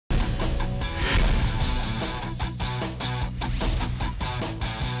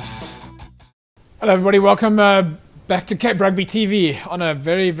Hello everybody, welcome back to Cape Rugby TV on a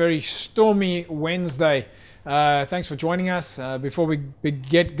very, very stormy Wednesday. Thanks for joining us. Before we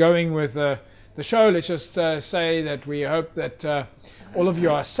get going with the show, let's just say that we hope that all of you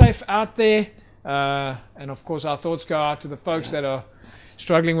are safe out there. And of course our thoughts go out to the folks that are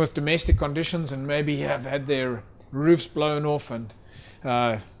struggling with domestic conditions and maybe have had their roofs blown off and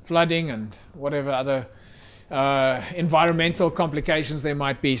flooding and whatever other environmental complications there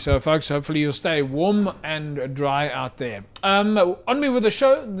might be. So folks, hopefully you'll stay warm and dry out there. On me with the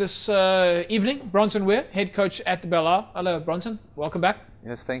show this evening, Bronson Weir, head coach at the Bel Air. Hello Bronson, welcome back.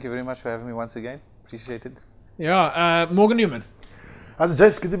 Yes, thank you very much for having me once again. Appreciate it. Yeah, Morgan Newman. How's it,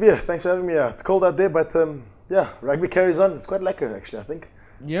 James? Good to be here. Thanks for having me. It's cold out there, but yeah, rugby carries on. It's quite lekker actually, I think.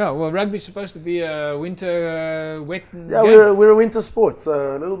 Yeah, well, rugby's supposed to be a winter wet Yeah, game. we're a winter sport,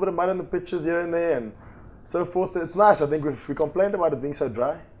 so a little bit of mud on the pitches here and there and so forth. It's nice. I think we complained about it being so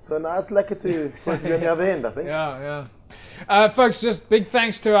dry, so now it's lekker for it to be on the other end, I think. Yeah. Folks, just big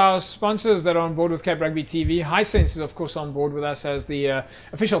thanks to our sponsors that are on board with Cape Rugby TV. Hisense is, of course, on board with us as the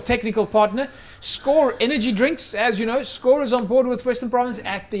official technical partner. Score Energy Drinks, as you know, Score is on board with Western Province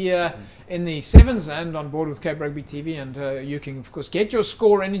at the in the sevens and on board with Cape Rugby TV. And you can, of course, get your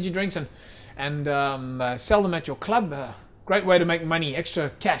Score Energy Drinks and sell them at your club. Great way to make money, extra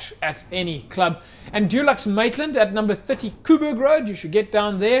cash at any club. And Dulux Maitland at number 30 Coburg Road. You should get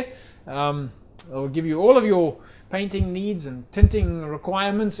down there. They'll give you all of your painting needs and tinting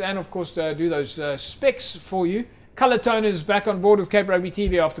requirements, and of course do those specs for you. Color Tone is back on board with Cape Rugby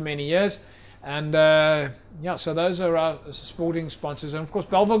TV after many years, and yeah, so those are our sporting sponsors. And of course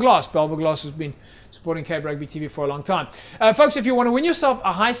Belleville Glass. Belleville Glass has been supporting Cape Rugby TV for a long time. Folks, if you want to win yourself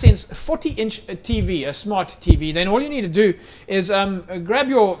a Hisense 40-inch TV, a smart TV, then all you need to do is grab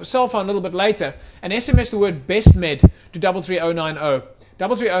your cell phone a little bit later and SMS the word BESTMED to 33090.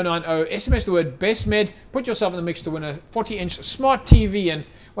 33090, SMS the word BestMed, put yourself in the mix to win a 40-inch smart TV, and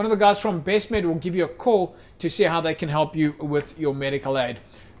one of the guys from BestMed will give you a call to see how they can help you with your medical aid.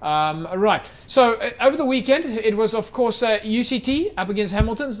 Right, so over the weekend it was of course UCT up against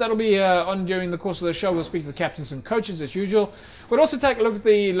Hamilton's. That'll be on during the course of the show. We'll speak to the captains and coaches as usual. We'll also take a look at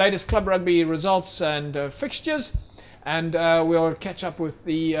the latest club rugby results and fixtures, and we'll catch up with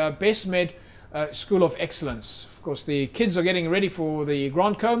the BestMed School of Excellence. Of course, the kids are getting ready for the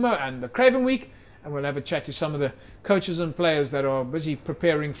Grand Coma and the Craven Week, and we'll have a chat to some of the coaches and players that are busy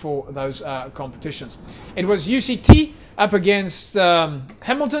preparing for those competitions. It was UCT up against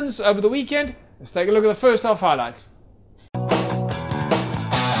Hamilton's over the weekend. Let's take a look at the first half highlights.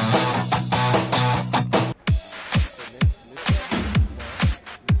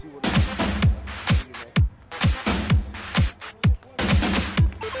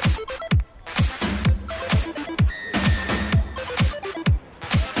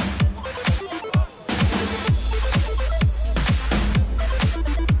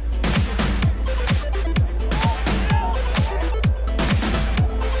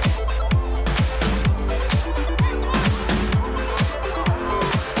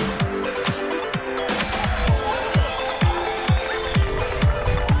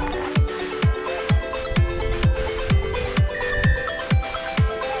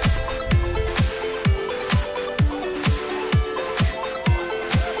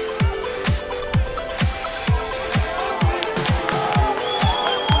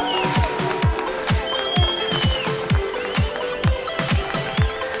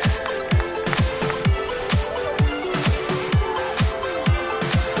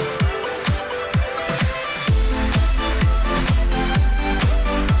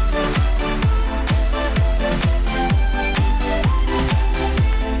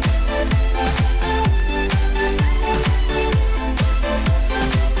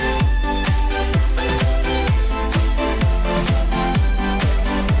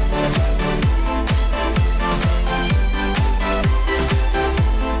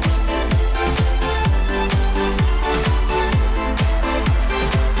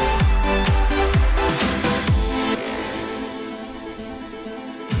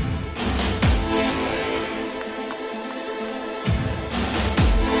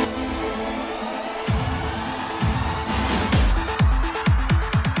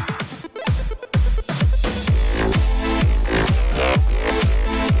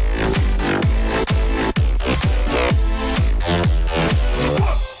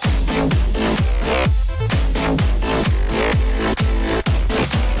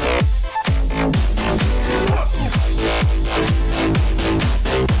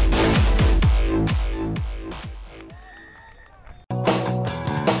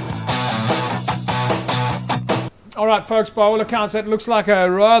 All right, folks, by all accounts, that looks like a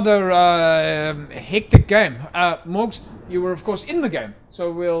rather hectic game. Morgs, you were, of course, in the game,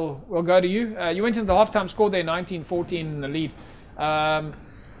 so we'll go to you. You went into the halftime, scored there 19-14 in the lead.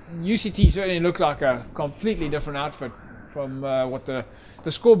 UCT certainly looked like a completely different outfit from what the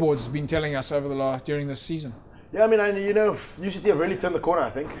scoreboard's been telling us during this season. Yeah, I mean, UCT have really turned the corner,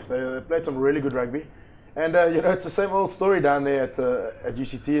 I think. They played some really good rugby. And, it's the same old story down there at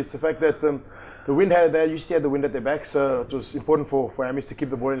UCT. It's the fact that the wind UCT had the wind at their back, so it was important for Amis to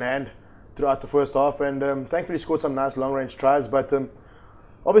keep the ball in hand throughout the first half, and thankfully scored some nice long-range tries. But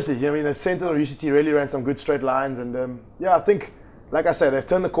obviously, the centre of UCT really ran some good straight lines, and I think, like I said, they've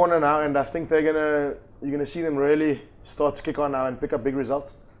turned the corner now, and I think you're gonna see them really start to kick on now and pick up big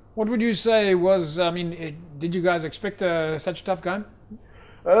results. What would you say was? Did you guys expect such a tough game?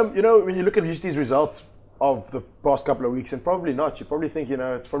 When you look at UCT's results of the past couple of weeks, and probably not, you probably think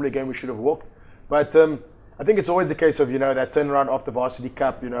it's probably a game we should have walked. But I think it's always a case of, that turnaround after Varsity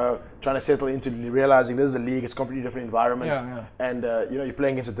Cup, trying to settle into realizing this is a league, it's a completely different environment. And, you're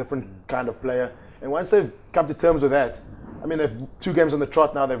playing against a different kind of player. And once they've come to terms with that, they've 2 games on the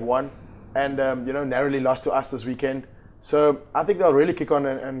trot now, they've won. And, narrowly lost to us this weekend. So I think they'll really kick on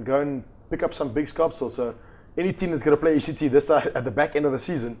and go and pick up some big scalps. So any team that's going to play UCT this side at the back end of the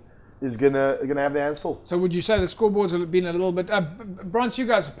season is gonna have their hands full. So would you say the scoreboards have been a little bit? Bronze, you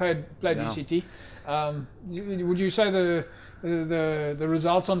guys have played UCT. Would you say the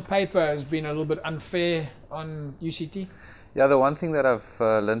results on paper has been a little bit unfair on UCT? Yeah, the one thing that I've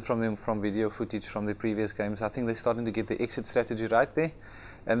learned from them from video footage from the previous games, I think they're starting to get the exit strategy right there.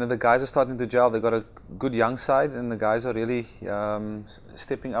 And then the guys are starting to gel. They've got a good young side, and the guys are really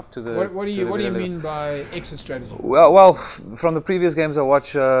stepping up to the. What do you mean by exit strategy? Well, from the previous games I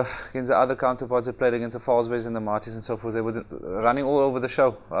watched against the other counterparts that played against the Fallsbays and the Marties and so forth, they were running all over the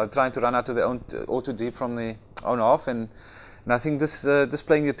show, trying to run out to their own or too deep from their own half, and I think this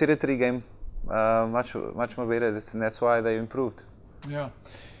playing the territory game much more better, and that's why they improved. Yeah.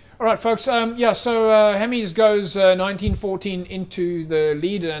 All right, folks. So Hemis goes 19-14 into the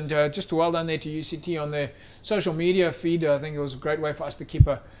lead, and just well done there to UCT on their social media feed. I think it was a great way for us to keep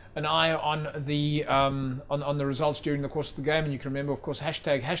an eye on the results during the course of the game. And you can remember, of course,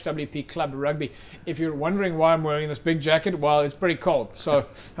 hashtag #WP Club Rugby. If you're wondering why I'm wearing this big jacket, well, it's pretty cold. So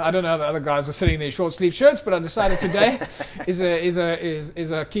I don't know, the other guys are sitting in their short sleeve shirts, but I decided today is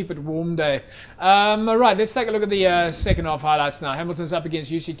a keep it warm day. All right, let's take a look at the second half highlights now. Hamilton's up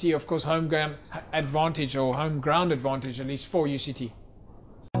against UCT, of course, home ground advantage at least for UCT.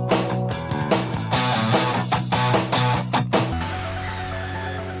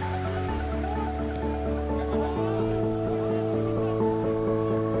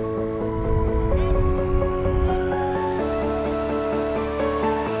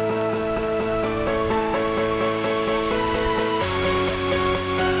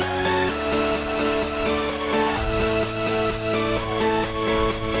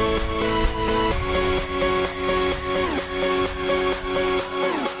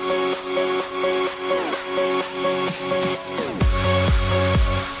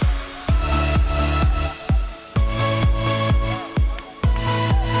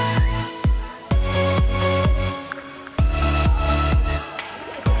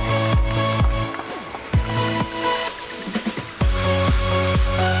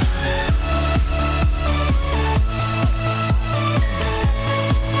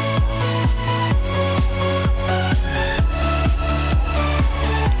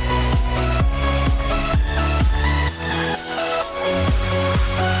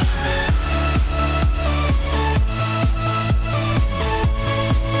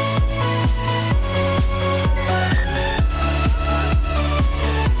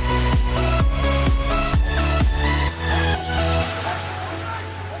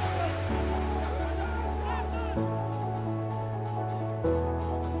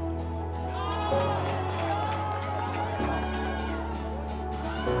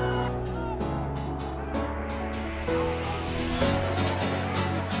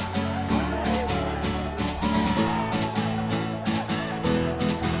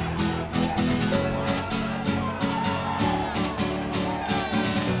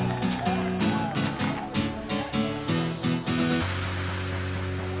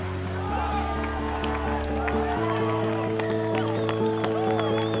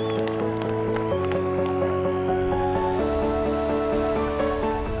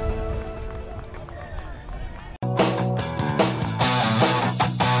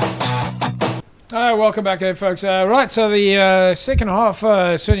 Welcome back, folks. Right, so the second half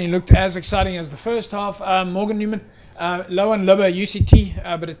certainly looked as exciting as the first half. Morgan Newman, low and lower UCT,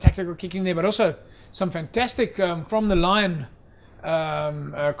 a bit of tactical kicking there, but also some fantastic from the line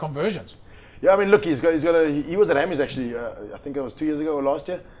conversions. Yeah, I mean, look, he was at Hammers actually. I think it was 2 years ago or last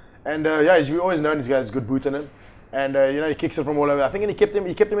year, and we always known he's got a good boot in him, and he kicks it from all over. I think, and he kept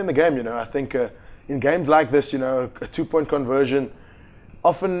him in the game. I think in games like this, a 2-point conversion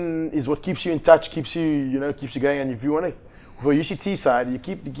often is what keeps you in touch, keeps you going. And if you want to, for UCT side, you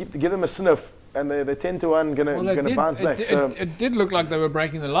give them a sniff, and they 10-1 gonna bounce back. It did look like they were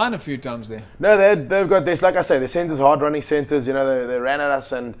breaking the line a few times there. No, they've got this, like I say, the centers, hard running centers. They ran at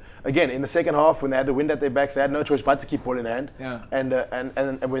us, and again in the second half when they had the wind at their backs, they had no choice but to keep ball in hand. Yeah. And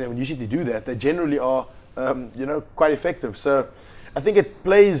when UCT do that, they generally are quite effective. So I think it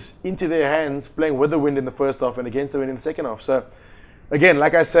plays into their hands playing with the wind in the first half and against the wind in the second half. So again,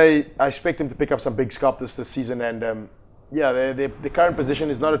 like I say, I expect them to pick up some big sculptors this season, and their current position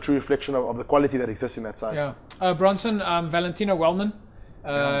is not a true reflection of the quality that exists in that side. Yeah, Bronson, Valentino Wellman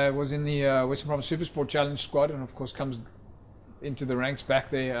was in the Western Province Supersport Challenge squad, and of course comes into the ranks back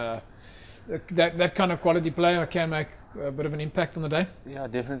there. That kind of quality player can make a bit of an impact on the day. Yeah,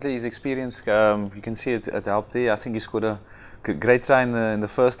 definitely. His experience, you can see it helped there. I think he scored a great try in the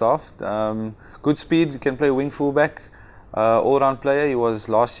first half. Good speed, can play wing fullback. All-round player. He was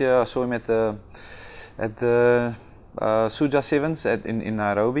last year. I saw him at the Suja Sevens in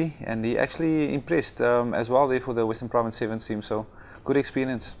Nairobi, and he actually impressed as well there for the Western Province Sevens team. So good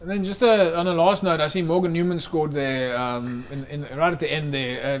experience. And then just on a last note, I see Morgan Newman scored there right at the end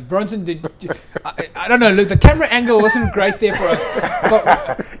there. Bronson did. I don't know. Look, the camera angle wasn't great there for us.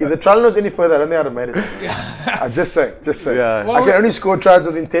 But, if the trial was any further, I don't think I'd have made it. Just say. Yeah. Well, I can only score tries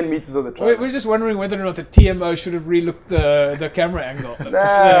within 10 meters of the trial. We're just wondering whether or not the TMO should have relooked the camera angle.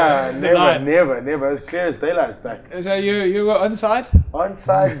 Never. As clear as daylight back. So you were onside?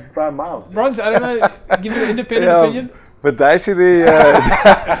 Onside by miles. Bronson, I don't know. Give me an independent opinion. But I see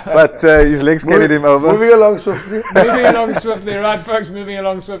but his legs carried him over. Moving along swiftly. Right, folks, moving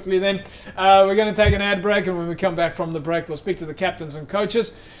along swiftly then. We're going to take an ad break, and when we come back from the break, we'll speak to the captains and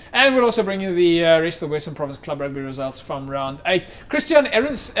coaches, and we'll also bring you the rest of the Western Province Club Rugby results from round 8. Christian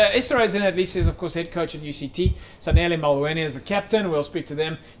Esterhuizen at least is, of course, head coach at UCT. Sanele Malweni is the captain. We'll speak to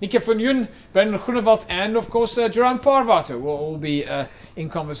them. Nicky van Joen, Brandon Groenewald, and, of course, Jerome Parvater will all be in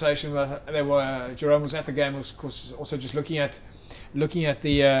conversation with. Jerome was at the game, of course, also just looking at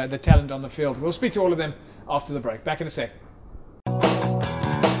the talent on the field. We'll speak to all of them after the break. Back in a sec.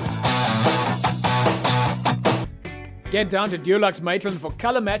 Get down to Dulux Maitland for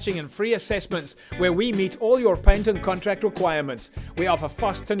color matching and free assessments, where we meet all your paint and contract requirements. We offer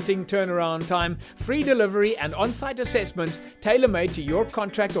fast tinting turnaround time, free delivery, and on-site assessments tailor-made to your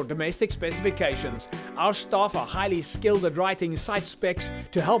contract or domestic specifications. Our staff are highly skilled at writing site specs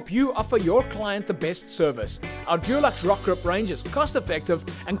to help you offer your client the best service. Our Dulux Rock Grip range is cost-effective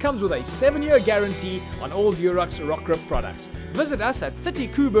and comes with a 7-year guarantee on all Dulux Rock Grip products. Visit us at 30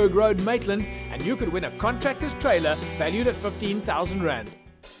 Coburg Road, Maitland, and you could win a contractor's trailer valued at 15,000 Rand.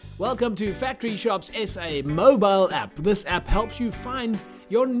 Welcome to Factory Shops SA mobile app. This app helps you find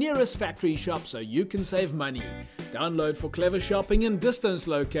your nearest factory shop so you can save money. Download for clever shopping and distance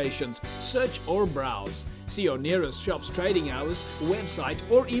locations. Search or browse. See your nearest shop's trading hours, website,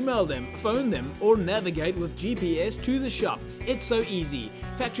 or email them, phone them, or navigate with GPS to the shop. It's so easy.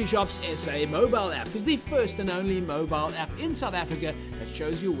 Factory Shops SA mobile app is the first and only mobile app in South Africa that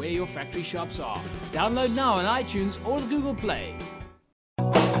shows you where your factory shops are. Download now on iTunes or the Google Play.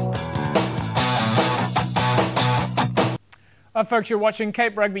 Folks, you're watching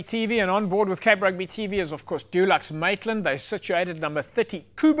Cape Rugby TV, and on board with Cape Rugby TV is, of course, Dulux Maitland. They're situated at number 30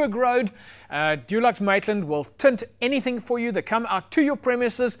 Coburg Road. Dulux Maitland will tint anything for you. They come out to your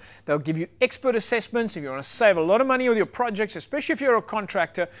premises. They'll give you expert assessments. If you want to save a lot of money with your projects, especially if you're a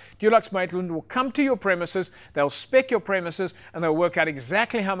contractor, Dulux Maitland will come to your premises. They'll spec your premises, and they'll work out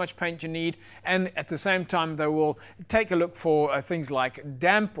exactly how much paint you need. And at the same time, they will take a look for things like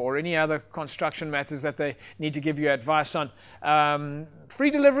damp or any other construction matters that they need to give you advice on. Free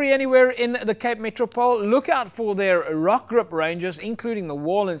delivery anywhere in the Cape Metropole. Look out for their rock grip ranges, including the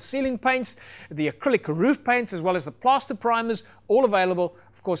wall and ceiling paints, the acrylic roof paints, as well as the plaster primers, all available,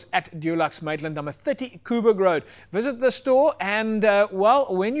 of course, at Dulux Maitland, number 30 Coburg Road. Visit the store and,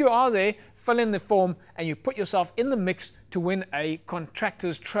 well, when you are there, fill in the form and you put yourself in the mix to win a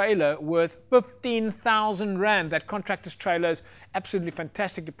contractor's trailer worth 15,000 Rand. That contractor's trailer is absolutely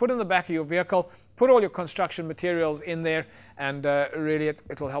fantastic to put in the back of your vehicle, put all your construction materials in there, and really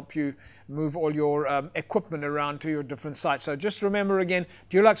it'll help you move all your equipment around to your different sites. So just remember again,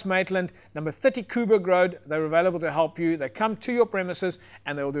 Dulux Maitland, number 30 Coburg Road. They're available to help you. They come to your premises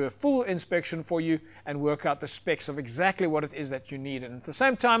and they'll do a full inspection for you and work out the specs of exactly what it is that you need. And at the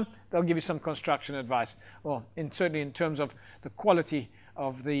same time, they'll give you some construction advice. Well, certainly in terms of the quality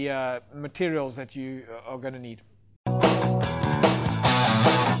of the materials that you are going to need.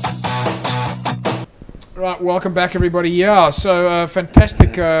 Right, welcome back everybody. Yeah, so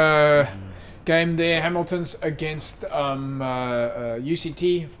fantastic game there, Hamilton's against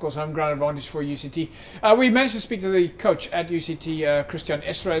UCT, of course home ground advantage for UCT. We managed to speak to the coach at UCT, Christian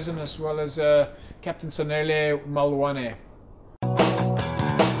Esreisen, as well as Captain Sanele Malwane.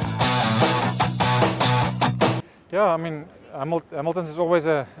 Yeah, I mean, Hamilton's is always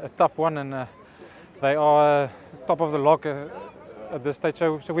a tough one, and they are top of the log at this stage.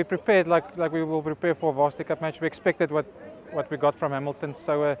 So we prepared like we will prepare for a Varsity Cup match. We expected what we got from Hamilton.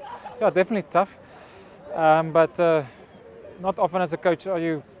 So yeah, definitely tough. But not often as a coach are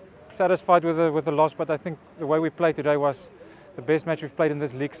you satisfied with the loss. But I think the way we played today was the best match we've played in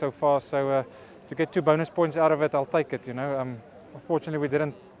this league so far. So to get 2 bonus points out of it, I'll take it. You know, unfortunately we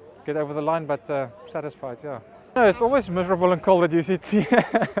didn't get over the line, but satisfied. Yeah. No, it's always miserable and cold at UCT.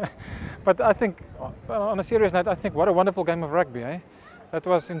 But I think, on a serious note, I think what a wonderful game of rugby. That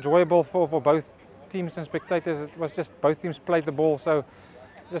was enjoyable for both teams and spectators. It was just both teams played the ball, so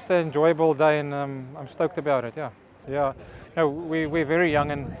just an enjoyable day, and I'm stoked about it. Yeah, yeah. No, we're very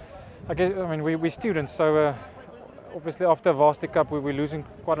young, and I mean we're students, so obviously after Varsity Cup we're losing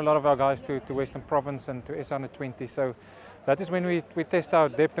quite a lot of our guys to Western Province and to SA Under 20. So that is when we test our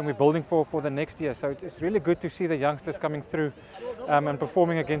depth and we're building for the next year. So it's really good to see the youngsters coming through and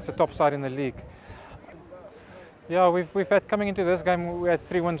performing against the top side in the league. Yeah, we've had, coming into this game, we had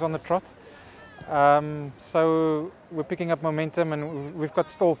 3 wins on the trot. So we're picking up momentum, and we've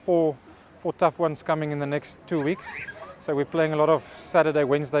got still four tough ones coming in the next 2 weeks. So we're playing a lot of Saturday,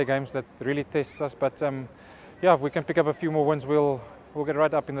 Wednesday games that really tests us. But yeah, if we can pick up a few more wins, we'll get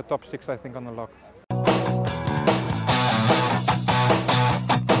right up in the top 6, I think, on the log.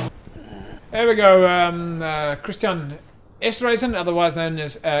 There we go, Christian Esreisen, otherwise known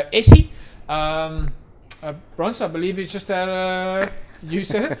as Essie. Bronze, I believe he's just had you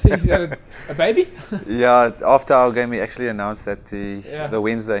said it, he's had a baby? Yeah, after our game he actually announced that the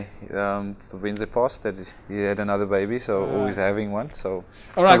Wednesday passed, that he had another baby, so always having one, so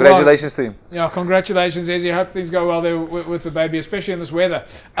all right, congratulations to him. Yeah, congratulations, Ezzy. I hope things go well there with the baby, especially in this weather.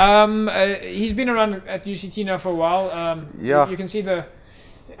 He's been around at UCT now for a while. Yeah. You can see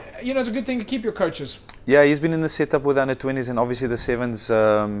you know, it's a good thing to keep your coaches. Yeah, he's been in the setup with under 20s and obviously the 7s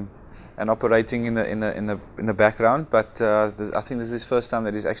and operating in the background. But I think this is his first time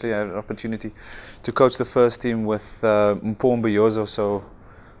that he's actually had an opportunity to coach the first team with Mpombe Yozo. So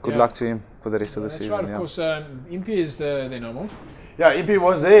good luck to him for the rest of the season. That's right. Of course, Impi is their normal. Yeah, Impi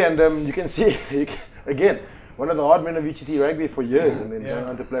was there, and you can see again one of the hard men of UCT rugby for years, and then going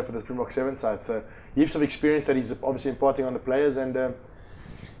on to play for the Springbok 7 side. So heaps of experience that he's obviously imparting on the players, and.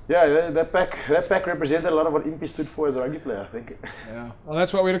 Yeah, that pack represented a lot of what Impi stood for as a rugby player, I think. Yeah, well,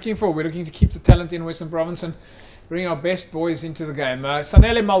 that's what we're looking for. We're looking to keep the talent in Western Province and bring our best boys into the game.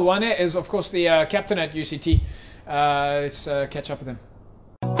 Sanele Malwane is, of course, the captain at UCT. Let's catch up with him.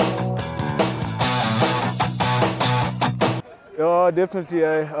 Yeah,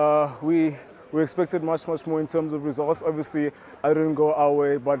 definitely. We expected much more in terms of results. Obviously, I didn't go our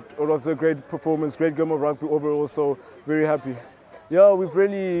way, but it was a great performance, great game of rugby overall, so very happy. Yeah, we've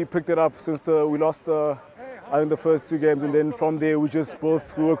really picked it up since we lost in the first 2 games, and then from there we just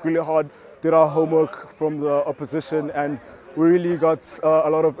built. We worked really hard, did our homework from the opposition, and we really got a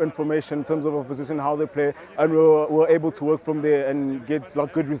lot of information in terms of opposition, how they play, and we were able to work from there and get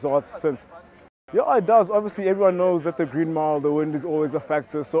good results since. Yeah, it does. Obviously, everyone knows that the Green Mile, the wind is always a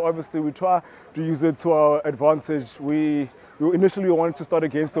factor. So obviously, we try to use it to our advantage. We initially wanted to start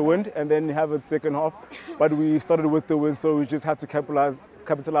against the wind and then have it second half, but we started with the wind, so we just had to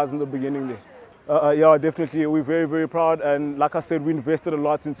capitalize in the beginning there. Yeah, definitely. We're very proud, and like I said, we invested a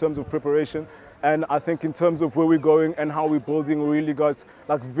lot in terms of preparation. And I think in terms of where we're going and how we're building, we really got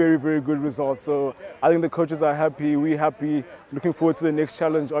like very good results. So I think the coaches are happy, we're happy, looking forward to the next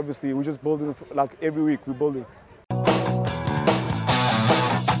challenge. Obviously, we're just building, like every week we're building.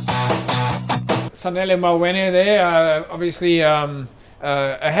 Sanele Malwene there, obviously a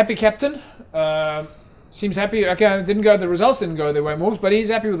happy captain. Seems happy. Okay, the results didn't go their way, Morgs, but he's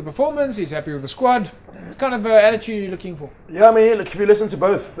happy with the performance. He's happy with the squad. What kind of attitude you're looking for? Yeah, I mean, look, if you listen to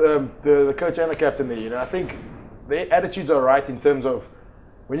both the coach and the captain there, you know, I think their attitudes are right in terms of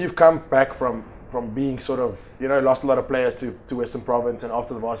when you've come back from being sort of, you know, lost a lot of players to Western Province and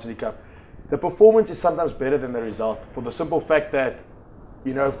after the Varsity Cup, the performance is sometimes better than the result, for the simple fact that,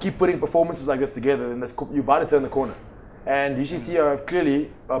 you know, keep putting performances like this together, then you're about to turn the corner. And UCT are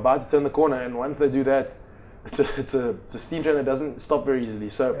clearly about to turn the corner, and once they do that, it's a steam train that doesn't stop very easily.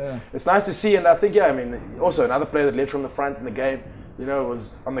 So it's nice to see, and I think, yeah, I mean, also another player that led from the front in the game, you know,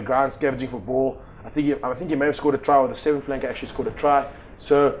 was on the ground scavenging for ball. I think he may have scored a try, or the 7th flanker actually scored a try.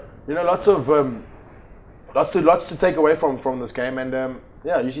 So, you know, lots to take away from this game, and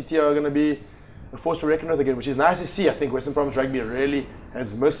yeah, UCT are going to be a force to reckon with again, which is nice to see. I think Western Province Rugby really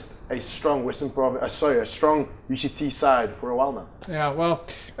has missed a strong a strong UCT side for a while now. Yeah, well,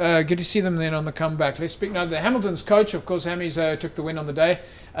 good to see them then on the comeback. Let's speak now to the Hamilton's coach. Of course, Hammies took the win on the day.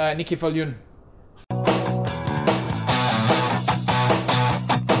 Nicky Viljoen.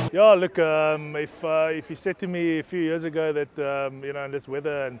 Yeah, look, if you said to me a few years ago that you know, in this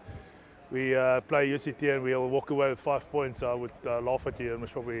weather and we play UCT and we'll walk away with 5 points, I would laugh at you and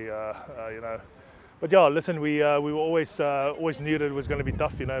most probably, you know. But yeah, listen, we were always knew that it was going to be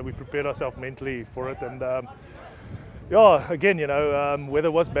tough. You know, we prepared ourselves mentally for it, and yeah, again, you know, weather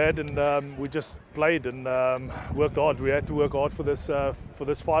was bad, and we just played and worked hard. We had to work hard for this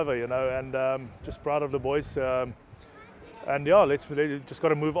fiver, you know, and just proud of the boys. And yeah, let's just got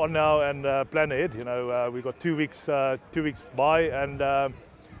to move on now and plan ahead. You know, we've got 2 weeks by, and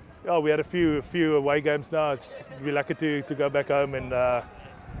yeah, we had a few away games now. We're lucky to go back home and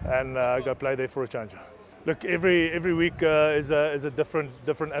go play there for a change. Look, every week is a different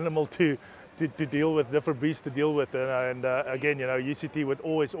animal to deal with, different beast to deal with, and again, you know, UCT would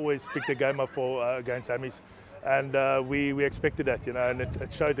always pick the game up for against Hammies, and we expected that, you know, and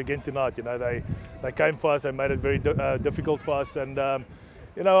it showed again tonight. You know, they came for us, they made it very difficult for us, and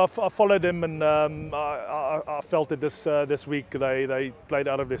you know, I followed them, and I felt that this week they played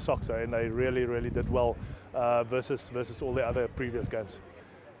out of their socks, and they really did well versus all the other previous games.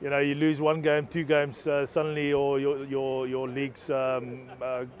 You know, you lose 1 game, 2 games, suddenly your league's gone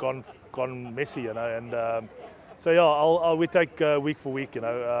messy, you know, and so yeah, we take week for week, you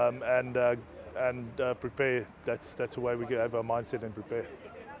know, and prepare. That's the way we have our mindset and prepare.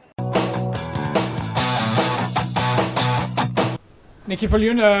 Nicky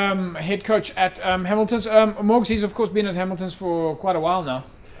Viljoen, head coach at Hamilton's. Morgs, he's of course been at Hamilton's for quite a while now.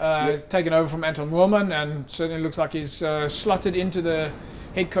 Taken over from Anton Moorman, and certainly looks like he's slotted into the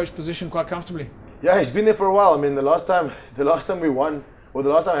head coach position quite comfortably. Yeah, he's been there for a while. I mean, the last time we won, or the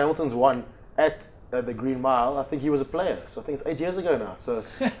last time Hamilton's won at the Green Mile, I think he was a player. So I think it's 8 years ago now. So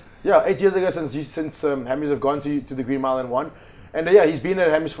yeah, 8 years ago since Hammies have gone to the Green Mile and won. And yeah, he's been at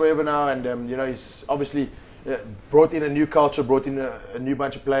Hammies forever now, and you know, he's obviously brought in a new culture, brought in a new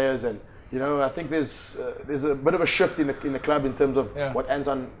bunch of players, and you know, I think there's a bit of a shift in the club in terms of what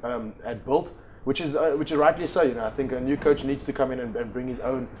Anton had built, which is rightly so. You know, I think a new coach needs to come in and bring his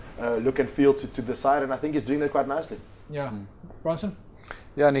own look and feel to the side, and I think he's doing that quite nicely. Yeah, Bronson.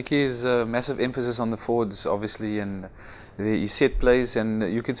 Yeah, Nicky's massive emphasis on the forwards, obviously, and he set plays, and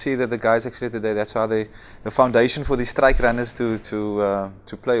you can see that the guys actually today, that's how the foundation for the strike runners to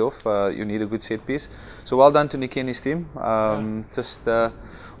play off. You need a good set piece. So well done to Nicky and his team. Just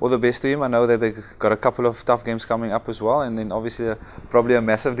all the best to him. I know that they've got a couple of tough games coming up as well, and then obviously probably a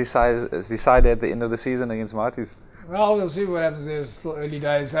massive decider at the end of the season against Marties. Well, we'll see what happens. There's still early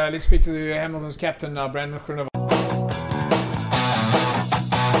days. Let's speak to the Hamilton's captain now, Brandon Groenewald.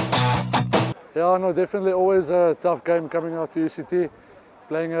 Yeah, no, definitely always a tough game coming out to UCT,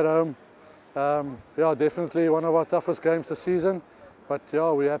 playing at home. Yeah, definitely one of our toughest games this season, but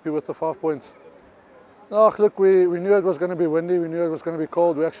yeah, we're happy with the 5 points. Oh, look, we knew it was going to be windy, we knew it was going to be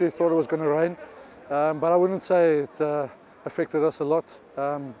cold, we actually thought it was going to rain, but I wouldn't say it affected us a lot.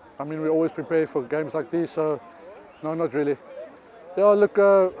 I mean, we always prepare for games like these, so no, not really. Yeah, look,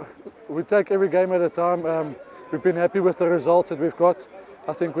 we take every game at a time. We've been happy with the results that we've got.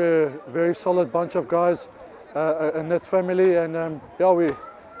 I think we're a very solid bunch of guys, a knit family, and yeah, we're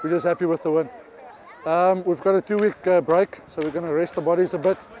just happy with the win. We've got a 2-week break, so we're going to rest the bodies a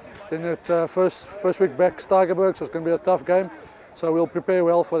bit. Then at first week back, Steigerberg, so it's going to be a tough game. So we'll prepare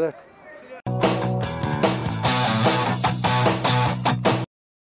well for that.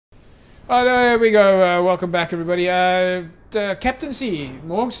 Oh, there we go. Welcome back, everybody. The captaincy,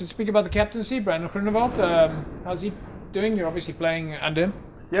 Morgs. Let's speak about the captaincy. Brandon Groenewald. How's he doing? You're obviously playing under him.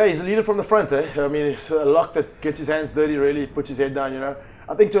 Yeah, he's a leader from the front. I mean, it's a lock that gets his hands dirty, really puts his head down.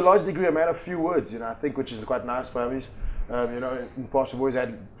 I think to a large degree, a man of few words. I think which is quite nice for him. In past we've always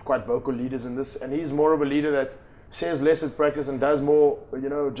had quite vocal leaders in this, and he's more of a leader that says less at practice and does more.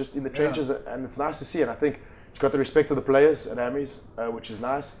 Just in the trenches, and it's nice to see. And I think he's got the respect of the players at Amis, which is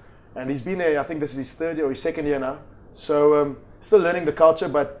nice. And he's been there. I think this is his third year or his second year now. So still learning the culture,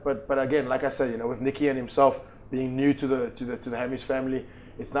 but again, like I say, with Nicky and himself being new to the Hamish family,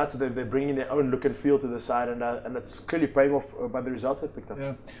 it's nice that they're bringing their own look and feel to the side, and it's clearly paying off by the results they've picked up.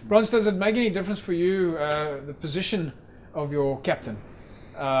 Yeah. Bronze, does it make any difference for you the position of your captain?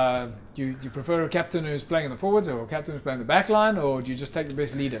 Do you prefer a captain who's playing in the forwards or a captain who's playing the back line, or do you just take the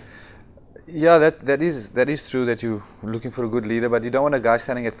best leader? Yeah, that is true that you're looking for a good leader, but you don't want a guy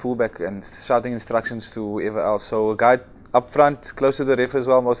standing at fullback and shouting instructions to whoever else. So a guy up front, close to the ref as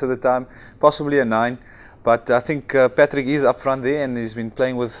well most of the time, possibly a 9. But I think Patrick is up front there, and he's been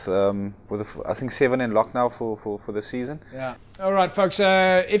playing with I think 7 in lock now for the season. Yeah. All right, folks.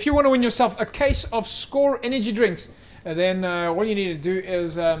 If you want to win yourself a case of Score energy drinks, then all you need to do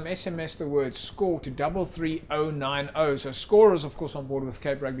is SMS the word SCORE to 33090. So Score is, of course, on board with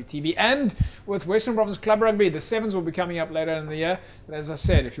Cape Rugby TV and with Western Province Club Rugby. The 7s will be coming up later in the year. But as I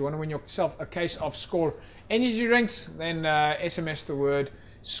said, if you want to win yourself a case of Score energy drinks, then SMS the word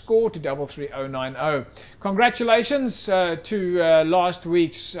SCORE to 33090. Congratulations to last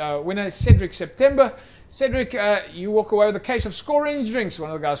week's winner, Cedric September. Cedric, you walk away with a case of Score energy drinks.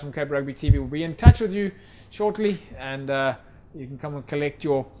 One of the guys from Cape Rugby TV will be in touch with you shortly, and you can come and collect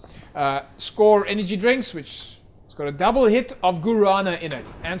your Score energy drinks, which has got a double hit of guarana in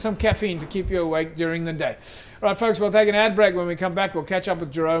it and some caffeine to keep you awake during the day. All right, folks, we'll take an ad break. When we come back, we'll catch up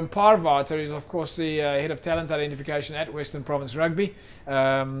with Jerome Parvater. He's, of course, the head of talent identification at Western Province Rugby,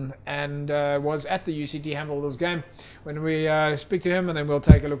 and was at the UCT Hamilton's game when we speak to him, and then we'll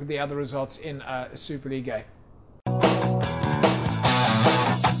take a look at the other results in Super League A.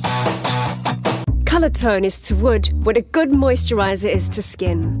 Colour Tone is to wood what a good moisturiser is to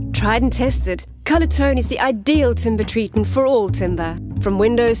skin. Tried and tested, Colour Tone is the ideal timber treatment for all timber. From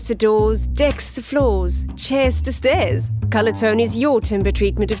windows to doors, decks to floors, chairs to stairs, Colour Tone is your timber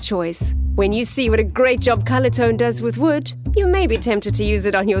treatment of choice. When you see what a great job Colour Tone does with wood, you may be tempted to use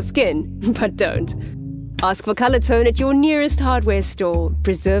it on your skin, but don't. Ask for Colour Tone at your nearest hardware store,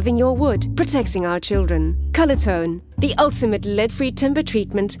 preserving your wood, protecting our children. Colour Tone, the ultimate lead-free timber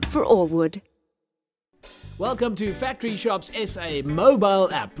treatment for all wood. Welcome to Factory Shops SA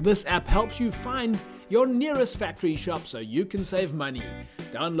mobile app. This app helps you find your nearest factory shop so you can save money.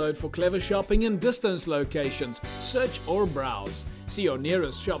 Download for clever shopping in distance locations. Search or browse. See your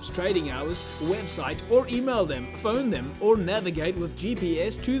nearest shop's trading hours, website, or email them, phone them, or navigate with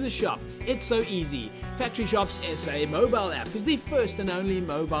GPS to the shop. It's so easy. Factory Shops SA mobile app is the first and only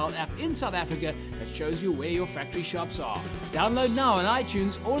mobile app in South Africa that shows you where your factory shops are. Download now on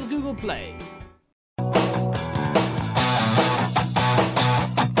iTunes or the Google Play.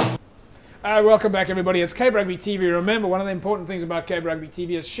 Welcome back, everybody. It's Cape Rugby TV. Remember, one of the important things about Cape Rugby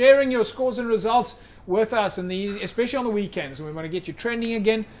TV is sharing your scores and results with us, and these, especially on the weekends. And we want to get you trending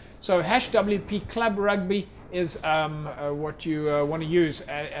again. So #WP Club Rugby is what you want to use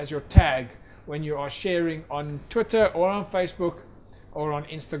as your tag when you are sharing on Twitter or on Facebook or on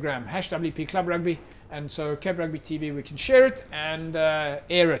Instagram. #WP Club Rugby. And so Cape Rugby TV, we can share it and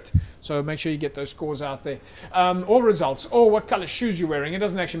air it. So make sure you get those scores out there. Or results, or what colour shoes you're wearing. It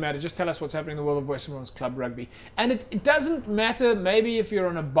doesn't actually matter. Just tell us what's happening in the world of Western Province Club Rugby. And it doesn't matter maybe if you're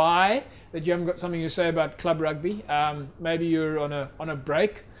on a bye, that you haven't got something to say about Club Rugby. Maybe you're on a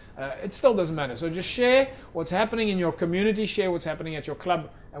break. It still doesn't matter. So just share what's happening in your community, share what's happening at your club,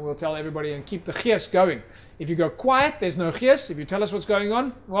 and we'll tell everybody and keep the gees going. If you go quiet, there's no gees. If you tell us what's going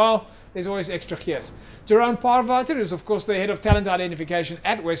on, well, there's always extra gees. Jerome Parvater is, of course, the head of talent identification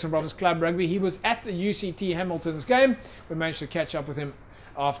at Western Province Club Rugby. He was at the UCT Hamilton's game. We managed to catch up with him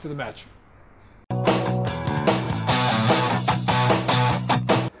after the match.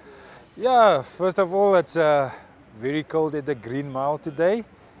 Yeah, first of all, it's very cold at the Green Mile today.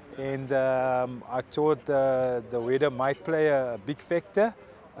 And I thought the weather might play a big factor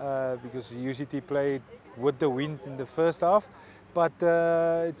because UCT played with the wind in the first half, but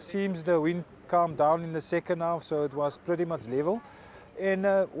it seems the wind calmed down in the second half, so it was pretty much level. And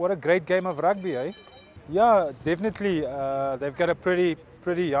what a great game of rugby, eh? Yeah, definitely. They've got a pretty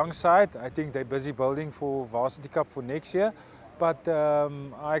young side. I think they're busy building for Varsity Cup for next year, but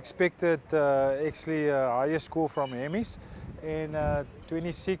I expected actually a higher score from Hemis. And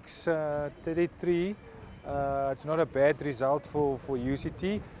 26-33, it's not a bad result for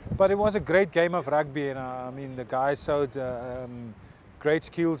UCT, but it was a great game of rugby, and I mean the guys showed great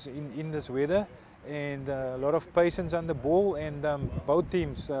skills in this weather, and a lot of patience on the ball, and both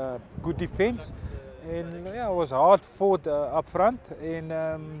teams good defense, and yeah, it was hard fought up front, and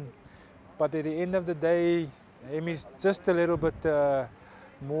but at the end of the day, Emmy's just a little bit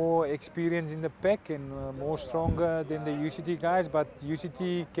more experience in the pack and more stronger than the UCT guys, but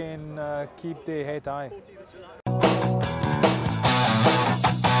UCT can keep their head high.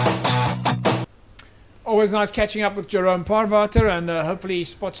 Always nice catching up with Jerome Parvater, and hopefully he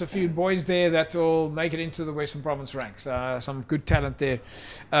spots a few boys there that will make it into the Western Province ranks. Some good talent there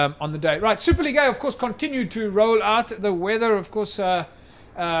on the day. Right, Super League A, of course, continued to roll out. The weather, of course,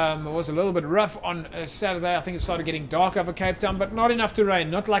 was a little bit rough on Saturday. I think it started getting dark over Cape Town, but not enough to rain,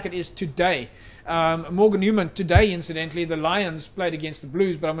 not like it is today. Morgan Newman, today, incidentally, the Lions played against the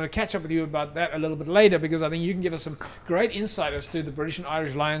Blues, but I'm going to catch up with you about that a little bit later, because I think you can give us some great insight as to the British and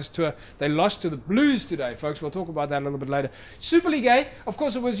Irish Lions tour. They lost to the Blues today, folks. We'll talk about that a little bit later. Super League A, of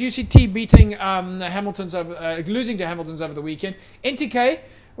course, it was UCT beating Hamilton's over, losing to Hamilton's over the weekend. NTK,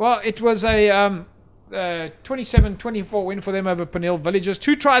 well, it was a 27-24 win for them over Penil Villagers.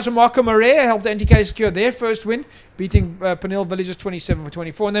 2 tries from Marco Maria helped NTK secure their first win, beating Penil Villagers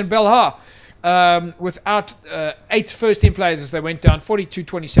 27-24. And then Belhar, without 8 first-team players as they went down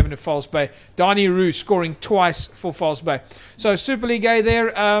 42-27 to False Bay. Dani Roux scoring twice for False Bay. So Super League A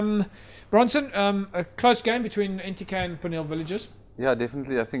there. Bronson, a close game between NTK and Penil Villagers. Yeah,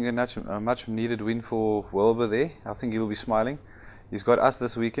 definitely. I think a much needed win for Wilbur there. I think he'll be smiling. He's got us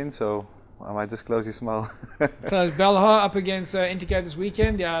this weekend, so I might just close his smile. So Belhar up against NTK this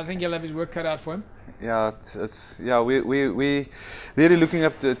weekend. Yeah, I think he'll have his work cut out for him. Yeah, we really looking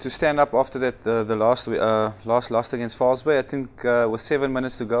up to stand up after that the last loss against False Bay. I think with 7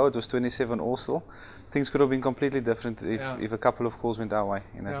 minutes to go, it was 27 also. Things could have been completely different if a couple of calls went our way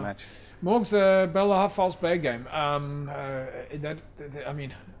in that match. Morgs, Belhar False Bay game.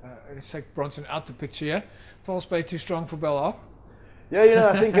 Let's take Bronson out the picture here. False Bay too strong for Belhar.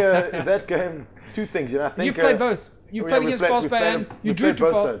 Yeah, I think that game, 2 things. I think you've played both. You've played against False Bay and you drew to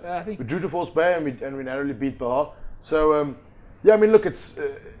False. We drew to False Bay and we narrowly beat Belhar. So yeah, I mean, look, it's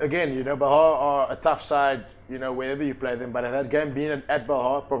again, Belhar are a tough side, wherever you play them. But had that game been at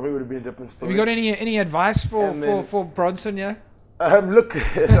Belhar, probably would have been a different story. Have you got any advice for Bronson? Yeah. Look,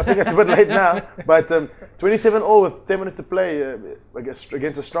 I think it's a bit late now, but 27-all with 10 minutes to play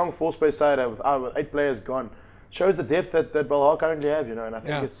against a strong False Bay side with 8 players gone. Shows the depth that Belhar currently have, and I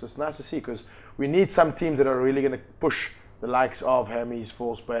think it's nice to see, because we need some teams that are really going to push the likes of Hammies,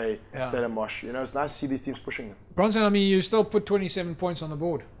 False Bay, Stellenbosch. It's nice to see these teams pushing them. Bronson, I mean, you still put 27 points on the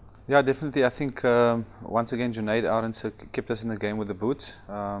board. Yeah, definitely. I think once again, Junaid Arendse kept us in the game with the boot.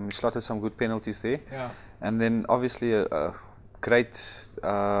 He slotted some good penalties there. Yeah. And then obviously a great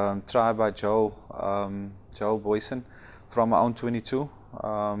try by Joel Boyson from our own 22.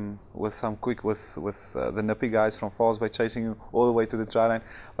 With some quick with the nippy guys from False Bay chasing him all the way to the try line.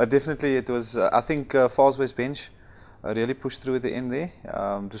 But definitely it was I think False Bay's bench really pushed through at the end there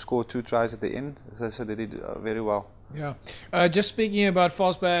to score 2 tries at the end, so they did very well. Yeah. Just speaking about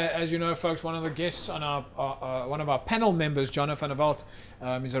False Bay, as you know, folks, one of the guests on our one of our panel members, Jono van der Walt,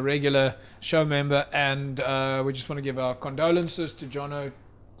 is a regular show member, and we just want to give our condolences to Jono,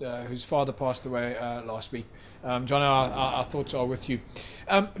 whose father passed away last week. John, our thoughts are with you.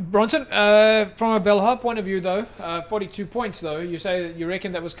 Bronson, from a Belhar point of view, though, 42 points, though, you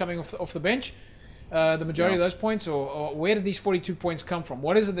reckon that was coming off the bench, the majority of those points, or where did these 42 points come from?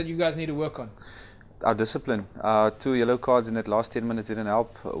 What is it that you guys need to work on? Our discipline. 2 yellow cards in that last 10 minutes didn't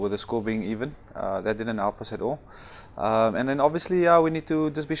help with the score being even. That didn't help us at all. And then obviously, we need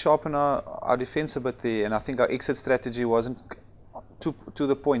to just be sharp on our defense a bit there, and I think our exit strategy wasn't to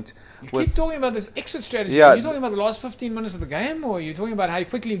the point. You keep talking about this exit strategy. Yeah. Are you talking about the last 15 minutes of the game, or are you talking about how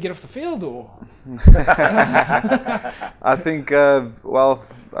quickly you get off the field? Or I think,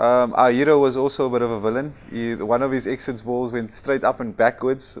 our hero was also a bit of a villain. One of his exit balls went straight up and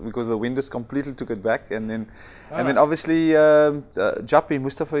backwards because the wind just completely took it back. And then obviously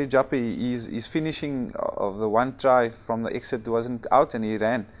Mustafa Jappi, his finishing of the 1 try from the exit wasn't out, and he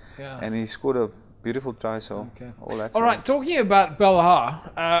ran. Yeah. And he scored a beautiful try, so all that. All right, talking about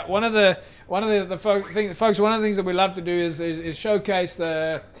Belhar, one of the things that we love to do is showcase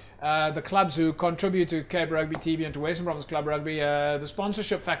the clubs who contribute to Cape Rugby TV and to Western Province Club Rugby. The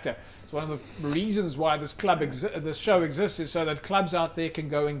sponsorship factor. It's one of the reasons why this show exists, is so that clubs out there can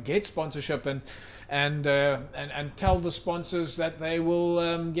go and get sponsorship and tell the sponsors that they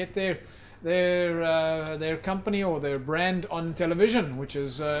will get their company or their brand on television, which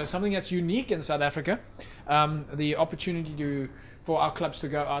is something that's unique in South Africa. The opportunity for our clubs to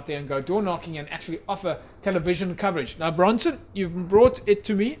go out there and go door knocking and actually offer television coverage. Now, Bronson, you've brought it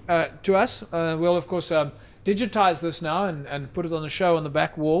to me, to us. We'll of course digitize this now and put it on the show on the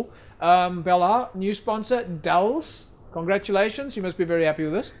back wall. Bella, new sponsor, Dell's. Congratulations, you must be very happy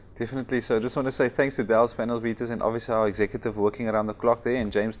with this. Definitely. So I just want to say thanks to Dell's panel beaters and obviously our executive working around the clock there,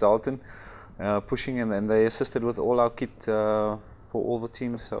 and James Dalton pushing, and they assisted with all our kit for all the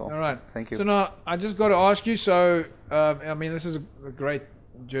teams. So all right, thank you. So now I just got to ask you, so I mean, this is a great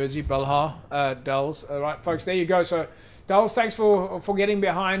jersey, Belha, Dell's. All right, folks, there you go. So Dell's, thanks for getting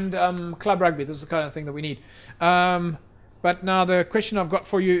behind club rugby. This is the kind of thing that we need. But now the question I've got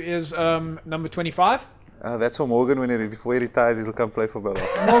for you is number 25. That's for Morgan. Before he retires, he'll come play for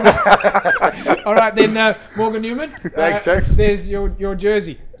Belha. All right, then Morgan Newman. Thanks, James. There's your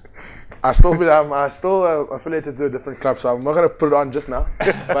jersey. I'm still affiliated to a different club, so I'm not going to put it on just now.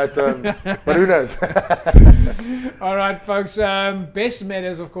 But who knows? All right, folks. Best Med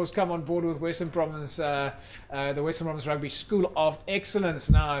has, of course, come on board with Western Province, the Western Province Rugby School of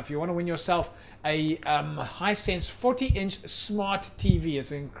Excellence. Now, if you want to win yourself a Hisense 40-inch smart TV,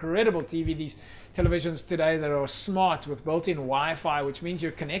 it's an incredible TV. These televisions today that are smart with built-in Wi-Fi, which means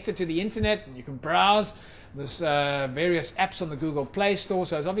you're connected to the internet and you can browse. There's various apps on the Google Play Store,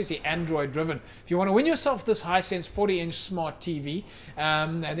 so it's obviously Android driven. If you want to win yourself this Hisense 40-inch smart TV,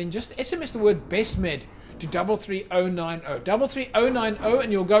 and then just SMS the word BESTMED to 33090. 33090,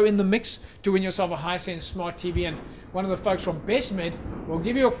 and you'll go in the mix to win yourself a Hisense smart TV. And one of the folks from BestMed will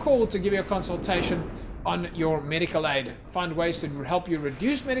give you a call to give you a consultation on your medical aid, find ways to help you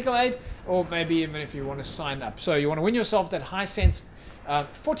reduce medical aid, or maybe even if you want to sign up. So you want to win yourself that Hisense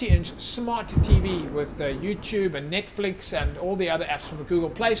 40-inch smart TV with YouTube and Netflix and all the other apps from the Google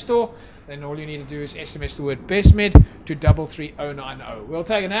Play Store. Then all you need to do is SMS the word BestMed to 33090. We'll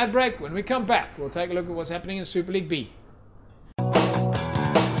take an ad break. When we come back, we'll take a look at what's happening in Super League B.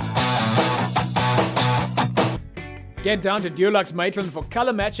 Get down to Dulux Maitland for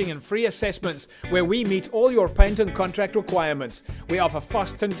color matching and free assessments, where we meet all your paint and contract requirements. We offer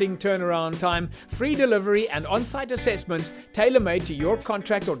fast tinting turnaround time, free delivery and on-site assessments tailor-made to your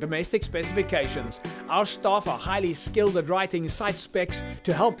contract or domestic specifications. Our staff are highly skilled at writing site specs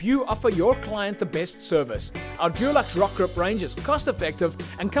to help you offer your client the best service. Our Dulux Rock Grip range is cost-effective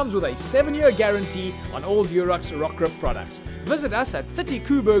and comes with a 7-year guarantee on all Dulux Rock Grip products. Visit us at 30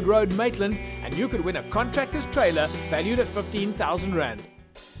 Coburg Road, Maitland, and you could win a contractor's trailer valued at 15,000 Rand.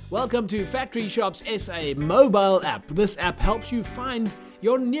 Welcome to Factory Shops SA mobile app. This app helps you find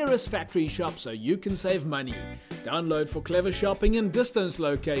your nearest factory shop so you can save money. Download for clever shopping and distance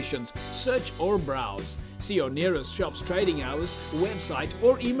locations. Search or browse. See your nearest shop's trading hours, website,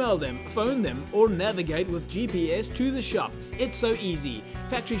 or email them, phone them, or navigate with GPS to the shop. It's so easy.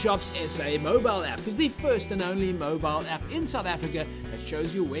 Factory Shops SA mobile app is the first and only mobile app in South Africa that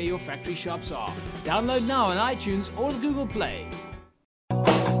shows you where your factory shops are. Download now on iTunes or the Google Play.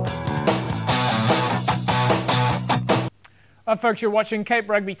 Folks, you're watching Cape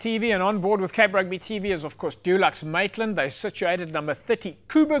Rugby TV, and on board with Cape Rugby TV is, of course, Dulux Maitland. They're situated at number 30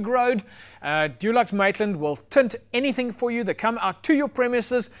 Coburg Road. Dulux Maitland will tint anything for you. They come out to your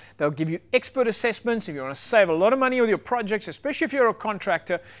premises. They'll give you expert assessments. If you want to save a lot of money with your projects, especially if you're a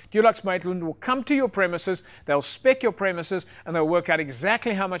contractor, Dulux Maitland will come to your premises. They'll spec your premises, and they'll work out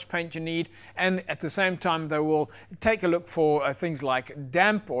exactly how much paint you need. And at the same time, they will take a look for things like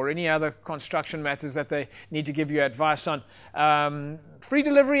damp or any other construction matters that they need to give you advice on. Free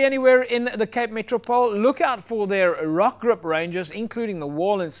delivery anywhere in the Cape Metropole. Look out for their rock grip ranges, including the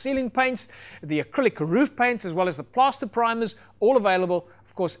wall and ceiling paints, the acrylic roof paints, as well as the plaster primers, all available,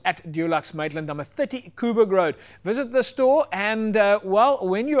 of course, at Dulux Maitland, number 30 Coburg Road. Visit the store and, well,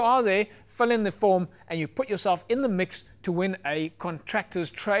 when you are there, fill in the form and you put yourself in the mix to win a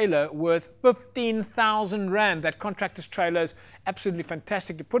contractor's trailer worth 15,000 Rand. That contractor's trailer is absolutely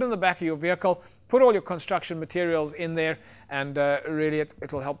fantastic to put in the back of your vehicle, put all your construction materials in there, and really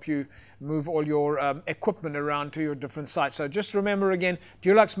it'll help you move all your equipment around to your different sites. So just remember again,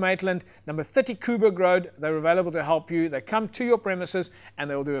 Dulux Maitland, number 30 Coburg Road. They're available to help you. They come to your premises and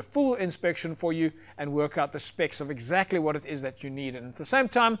they'll do a full inspection for you and work out the specs of exactly what it is that you need. And at the same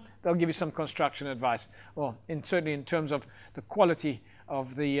time, they'll give you some construction advice. Well, certainly in terms of the quality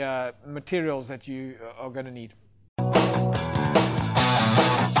of the materials that you are going to need.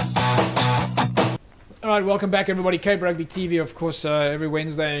 All right, welcome back, everybody. Cape Rugby TV, of course, every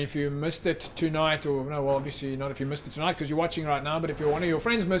Wednesday. And if you missed it tonight, or no, well, obviously not if you missed it tonight because you're watching right now, but if one of your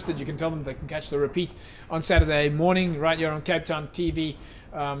friends missed it, you can tell them they can catch the repeat on Saturday morning right here on Cape Town TV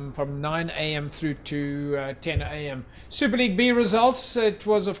from 9 a.m. through to 10 a.m. Super League B results. It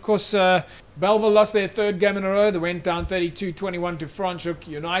was, of course, Belleville lost their third game in a row. They went down 32-21 to Franschhoek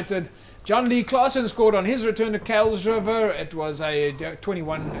United. John Lee Klaassen scored on his return to Kuilsriver. It was a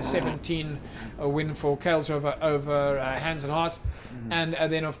 21-17 win for Kuilsriver over Hands and Hearts. And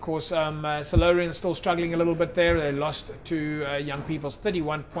then, of course, Silurian still struggling a little bit there. They lost to Young People's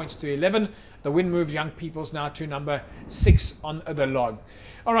 31 points to 11. The win moved Young People's now to number 6 on the log.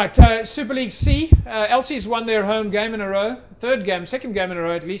 All right, Super League C. LC's won their home game in a row. Second game in a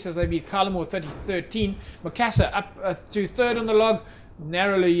row at least, as they beat Cullimore 30-13. Macassar up to 3rd on the log,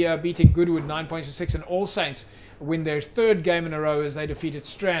 narrowly beating Goodwood 9 points to 6. And All Saints win their 3rd game in a row as they defeated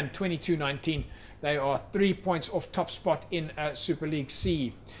Strand 22-19. They are 3 points off top spot in Super League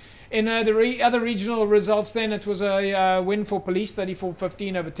C. In the other regional results then, it was a win for Police,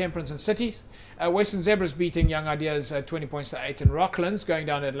 34-15 over Temperance and Cities. Western Zebras beating Young Ideas 20 points to 8. And Rocklands going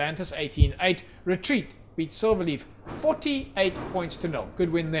down Atlantis 18-8. Retreat beat Silverleaf 48 points to 0.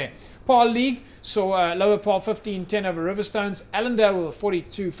 Good win there. Paarl League saw Lower Paarl 15-10 over Riverstones. Allendale with a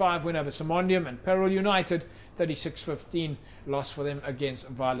 42-5 win over Simondium. And Peril United 36-15 loss for them against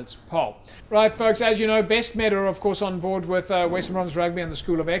Violet's Paarl. Right, folks, as you know, Best Med are, of course, on board with Western Province Rugby and the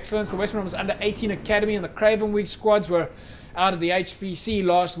School of Excellence. The Western Province Under-18 Academy and the Craven Week squads were out of the HPC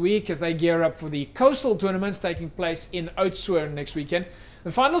last week as they gear up for the Coastal Tournaments taking place in Oudtshoorn next weekend.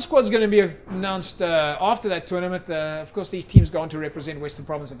 The final squad is going to be announced after that tournament. Of course, these teams go on to represent Western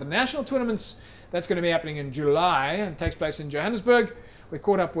Province at the national tournaments. That's going to be happening in July and takes place in Johannesburg. We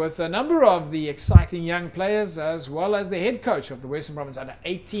caught up with a number of the exciting young players as well as the head coach of the Western Province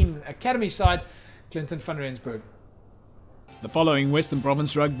Under-18 Academy side, Clinton van Rensburg. The following Western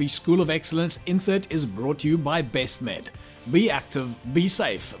Province Rugby School of Excellence insert is brought to you by Best Med. Be active, be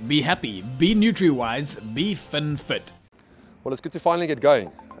safe, be happy, be Nutri-wise, be fit. Well, it's good to finally get going.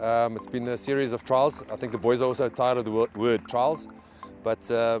 It's been a series of trials. I think the boys are also tired of the word trials.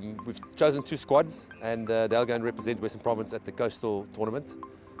 But we've chosen 2 squads and they'll go and represent Western Province at the Coastal Tournament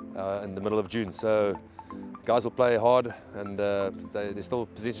in the middle of June. So guys will play hard and there's still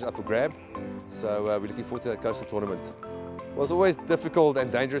positions up for grab. So we're looking forward to that Coastal Tournament. Well, it's always difficult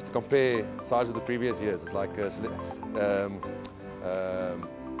and dangerous to compare sides with the previous years. It's like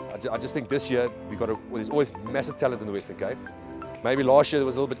I just think this year there's always massive talent in the Western Cape. Maybe last year it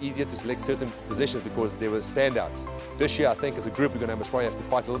was a little bit easier to select certain positions because there were standouts. This year I think as a group we're going to probably have to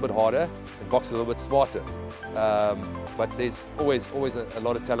fight a little bit harder and box a little bit smarter. But there's always a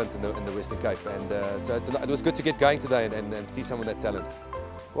lot of talent in the Western Cape, and so it was good to get going today and see some of that talent.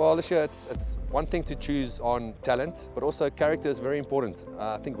 Well, this year it's one thing to choose on talent, but also character is very important.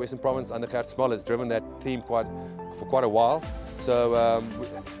 I think Western Province under Gert Small has driven that theme for quite a while. So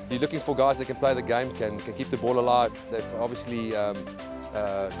you're looking for guys that can play the game, can keep the ball alive. They've obviously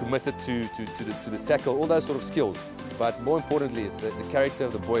committed to the tackle, all those sort of skills. But more importantly, it's the character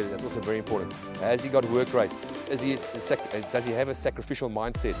of the boy. That's also very important. Has he got work rate? Does he have a sacrificial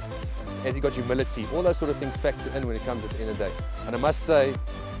mindset? Has he got humility? All those sort of things factor in when it comes at the end of the day. And I must say,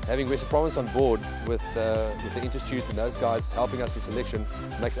 having Western Province on board with the Institute and those guys helping us with selection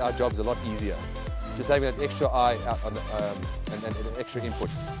makes our jobs a lot easier. Just having that extra eye out on and an extra input.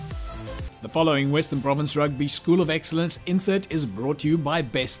 The following Western Province Rugby School of Excellence insert is brought to you by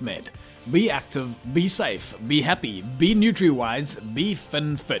Best Med. Be active, be safe, be happy, be Nutri-wise, be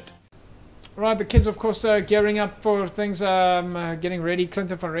fit. Right, the kids, of course, gearing up for things, getting ready.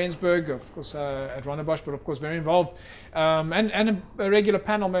 Clinton van Rensburg, of course, at Rondebosch, but of course very involved. And a regular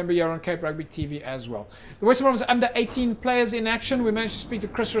panel member here on Cape Rugby TV as well. The Western Province Under-18 players in action. We managed to speak to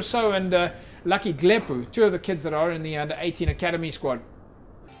Chris Rousseau and Lucky Glepu, 2 of the kids that are in the Under-18 Academy squad.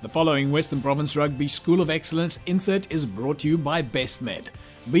 The following Western Province Rugby School of Excellence insert is brought to you by Best Med.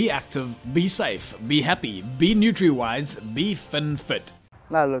 Be active, be safe, be happy, be Nutri-wise, be fit.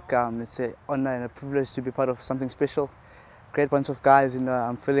 Now look, it's an honor and a privilege to be part of something special. Great bunch of guys,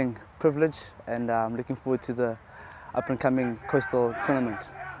 I'm feeling privileged and I'm looking forward to the up and coming Coastal Tournament.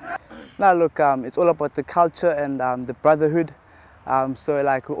 Now look, it's all about the culture and the brotherhood. So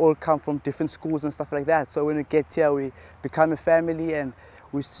like we all come from different schools and stuff like that. So when we get here, we become a family and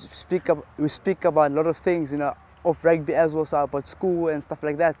we speak about a lot of things, of rugby as well, so about school and stuff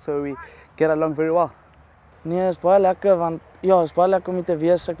like that. So we get along very well. Nee, is baie lekker want ja, is baie lekker om hier te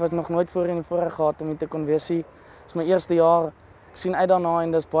wees. Ek het nog nooit voorheen gehad om hier te kon wees. Dis my eerste jaar. Ek sien uit daarna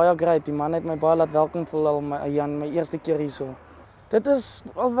en dis baie great. Die man het my baie laat welkom voel al my eerste keer hierso. Dit is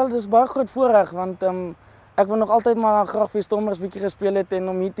baie groot voorreg want ek wil nog altyd maar graag vir Stormers bietjie gespeel het en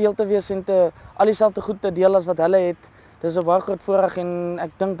om hier deel te wees en al dieselfde goed te deel as wat hulle het. Dis 'n baie groot voorreg en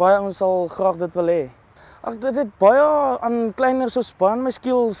ek dink baie ons sal graag dit wil hê. Dit het baie aan kleiner soos baie my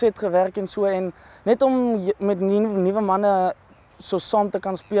skill set gewerk en so en net om met nuwe manne so saam te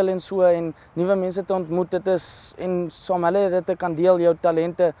kan speel en so en nuwe mense te ontmoet. Dit is en saam hulle dit te kan deel jou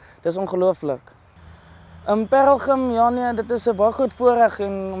talente. Dis ongelooflik. Parelgym, ja nee, dit is 'n baie groot voorreg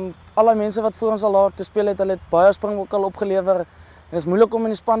en alle mense wat voor ons al daar te speel het, hulle het baie springbokke al opgelewer. En dit is moeilik om in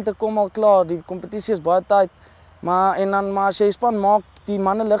die span te kom al klaar. Die kompetisie is baie tight. Maar as jy span maak, die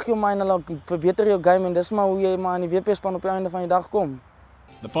manne lig jou maar en hulle verbeter jou game en dis maar hoe jy maar in die WP span op die einde van die dag kom.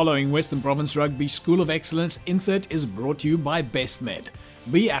 The following Western Province Rugby School of Excellence insert is brought to you by BestMed.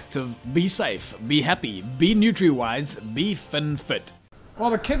 Be active, be safe, be happy, be Nutri-wise, be fit.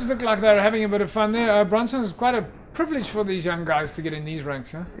 Well, the kids look like they're having a bit of fun there. Bronson, it's quite a privilege for these young guys to get in these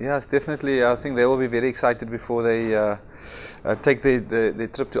ranks, huh? Yes, definitely. I think they will be very excited before they take the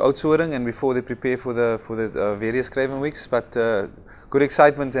trip to Oudtshoorn and before they prepare for the various Craven weeks. But good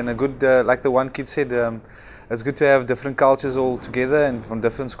excitement and a good, like the one kid said, it's good to have different cultures all together and from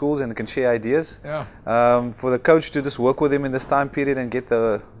different schools and can share ideas. Yeah. For the coach to just work with him in this time period and get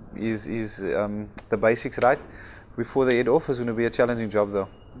the basics right before they head off is going to be a challenging job though.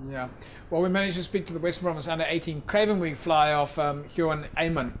 Yeah. Well, we managed to speak to the Western Province Under-18 Craven Week fly-off, Huan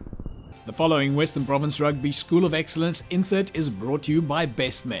Ayman. The following Western Province Rugby School of Excellence insert is brought to you by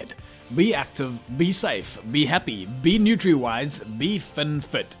BestMed. Be active, be safe, be happy, be Nutri-wise, be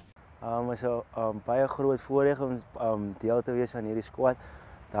fit. Is 'n baie groot voorreg om deel te wees van hierdie squad.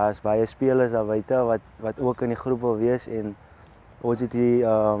 Daar's baie spelers daar buite wat ook in die groep wil wees en ons het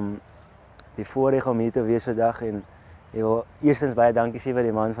die voorreg om hier te wees vandag en ek wil eerstens baie dankie sê vir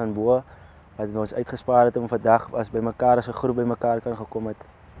die man van bo wat ons uitgespaar het om vandag as bymekaar as 'n groep bymekaar kan gekom het.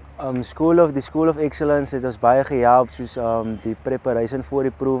 Die School of Excellence het ons baie gehelp soos die preparation voor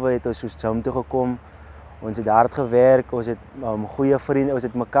die proewe het ons soos gym toe gekom. Ons het hard gewerk, ons het goeie vriende, ons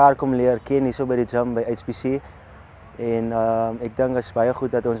het mekaar kom leer ken hier so by die gym by HPC. En ek dink dit is baie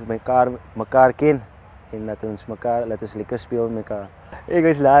goed dat ons mekaar ken en dat ons lekker speel met mekaar. Ek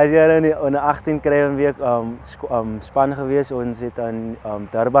was laas jaar in die onder 18 Craven Week span gewees. Ons het aan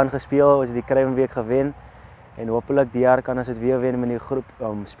Durban gespeel, ons het die Craven Week gewen en hopelik die jaar kan ons dit weer wen met die groep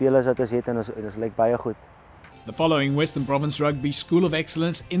spelers wat ons het en ons lyk baie goed. The following Western Province Rugby School of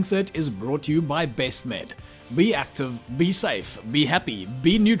Excellence insert is brought to you by BestMed. Be active, be safe, be happy,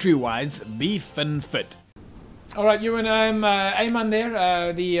 be Nutri-wise, be fit. All right, you and Ayman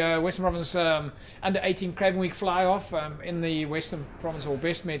there, the Western Province Under-18 Craven Week fly-off in the Western Province or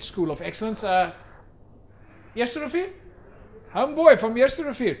BestMed School of Excellence. Yesterday, homeboy from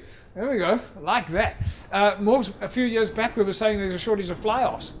yesterday. There we go, like that. Morgs, a few years back we were saying there's a shortage of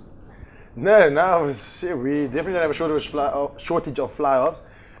fly-offs. No, we definitely don't have a shortage of fly-offs.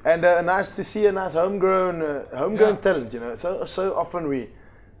 And nice to see a nice homegrown talent, you know. So often we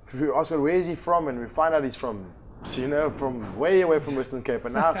ask where is he from and we find out he's from, you know, from way away from Western Cape.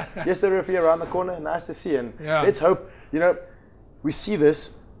 And now, yesterday around the corner, nice to see. And let's hope, you know, we see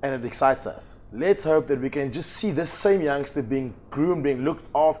this and it excites us. Let's hope that we can just see this same youngster being groomed, being looked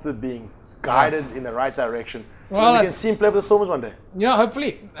after, being guided in the right direction. So we can see him play for the Stormers one day. Yeah,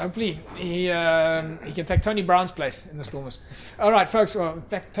 hopefully he can take Tony Brown's place in the Stormers. All right, folks. Well, in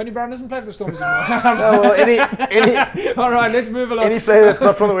fact, Tony Brown doesn't play for the Stormers anymore. No, well, any. All right, let's move along. Any player that's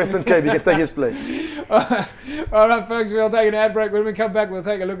not from the Western Cape, you can take his place. All right, folks. We'll take an ad break. When we come back, we'll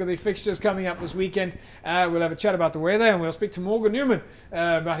take a look at the fixtures coming up this weekend. We'll have a chat about the weather, and we'll speak to Morgan Newman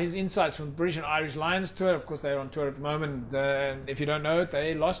about his insights from the British and Irish Lions tour. Of course, they're on tour at the moment. If you don't know it,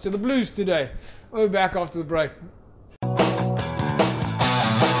 they lost to the Blues today. We'll be back after the break.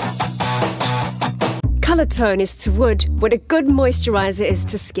 Colour Tone is to wood what a good moisturiser is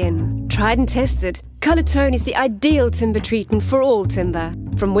to skin. Tried and tested, Colour Tone is the ideal timber treatment for all timber.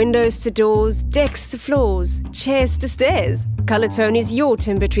 From windows to doors, decks to floors, chairs to stairs, Colour Tone is your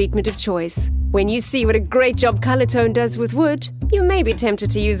timber treatment of choice. When you see what a great job Colour Tone does with wood, you may be tempted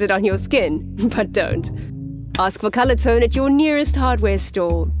to use it on your skin, but don't. Ask for Colour Tone at your nearest hardware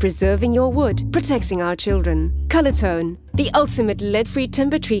store, preserving your wood, protecting our children. Colour Tone, the ultimate lead-free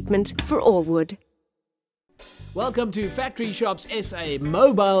timber treatment for all wood. Welcome to Factory Shops SA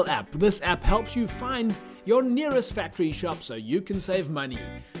mobile app. This app helps you find your nearest factory shop so you can save money.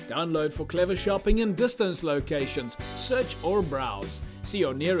 Download for clever shopping and distance locations. Search or browse. See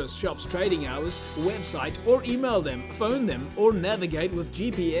your nearest shop's trading hours, website or email them, phone them or navigate with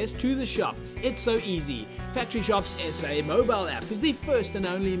GPS to the shop. It's so easy. Factory Shops SA mobile app is the first and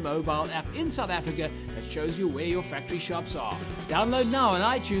only mobile app in South Africa that shows you where your factory shops are. Download now on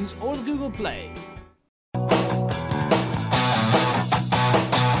iTunes or Google Play.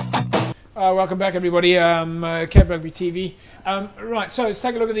 Welcome back, everybody. Cape Rugby TV. Right, so let's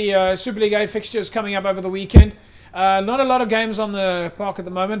take a look at the Super League A fixtures coming up over the weekend. Not a lot of games on the park at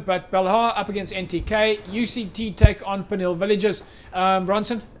the moment, but Belhar up against NTK, UCT take on Penil Villages.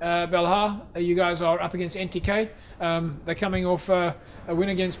 Bronson, Belhar, you guys are up against NTK. They're coming off a win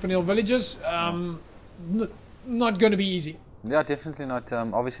against Penil Villages. Not going to be easy. Yeah, definitely not.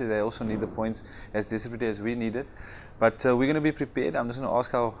 Obviously, they also need the points as desperately as we need it. But we're going to be prepared. I'm just going to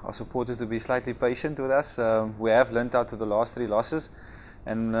ask our supporters to be slightly patient with us. We have learnt out of the last 3 losses,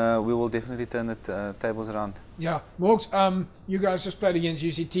 and we will definitely turn the tables around. Yeah, Morgs, you guys just played against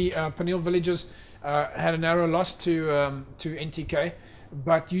UCT. Penil Villages had a narrow loss to NTK,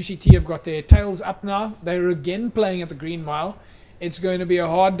 but UCT have got their tails up now. They're again playing at the Green Mile. It's going to be a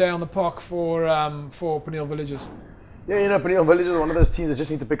hard day on the park for Penil Villages. Yeah, you know, Penil Villages is one of those teams that just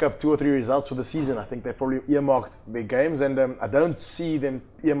need to pick up 2 or 3 results for the season. I think they've probably earmarked their games, and I don't see them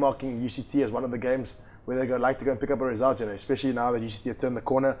earmarking UCT as one of the games where they're going to like to go and pick up a result, you know, especially now that UCT have turned the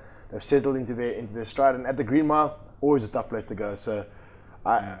corner. They've settled into their stride, and at the Green Mile, always a tough place to go. So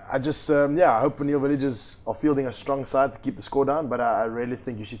I just, I hope Penil Villages are fielding a strong side to keep the score down, but I really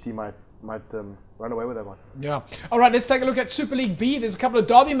think UCT might run away with that one. Yeah. All right, let's take a look at Super League B. There's a couple of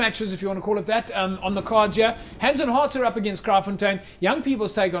derby matches, if you want to call it that, on the cards here. Hands and Hearts are up against Kraaifontein. Young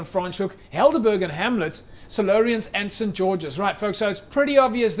People's take on Franschhoek. Helderberg and Hamlet. Solarians and St. George's. Right, folks, so it's pretty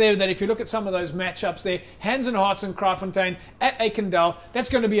obvious there that if you look at some of those matchups there, Hands and Hearts and Kraaifontein at Aikendal, that's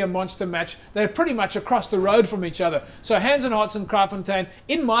going to be a monster match. They're pretty much across the road from each other. So Hands and Hearts and Kraaifontein,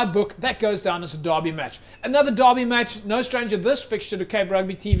 in my book, that goes down as a derby match. Another derby match, no stranger this fixture to Cape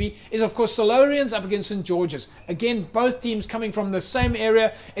Rugby TV, is of course Solarians up against St. George's. Again, both teams coming from the same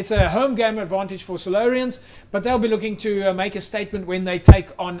area. It's a home game advantage for Solarians, but they'll be looking to make a statement when they take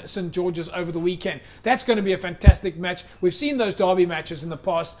on St. George's over the weekend. That's going to be a fantastic match. We've seen those derby matches in the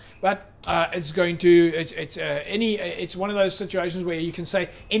past, but it's one of those situations where you can say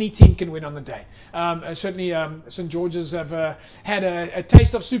any team can win on the day. Certainly, St. George's have had a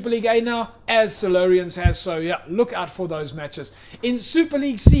taste of Super League A now, as Solarians has. So yeah, look out for those matches. In Super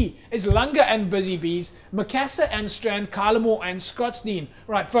League C is Lunga and Busy Bees, Macassar and Strand, Kylemore and Scottsdene.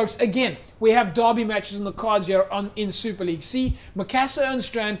 Right, folks. Again, we have derby matches in the cards here in Super League C. Macassar and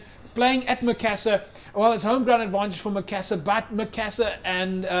Strand playing at Macassar. Well, it's home ground advantage for Macassar, but Macassar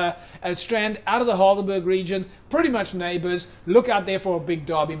and Strand out of the Helderberg region, pretty much neighbours. Look out there for a big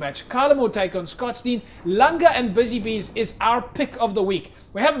derby match. Kylemore take on Scottsdene. Lunga and Busy Bees is our pick of the week.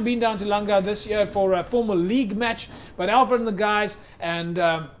 We haven't been down to Lunga this year for a formal league match, but Alfred and the guys and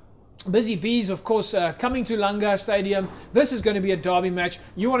Busy Bees, of course, coming to Lunga Stadium. This is going to be a derby match.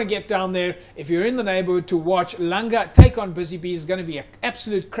 You want to get down there if you're in the neighborhood to watch Lunga take on Busy Bees. Is going to be an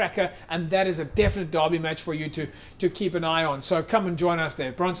absolute cracker, and that is a definite derby match for you to keep an eye on. So come and join us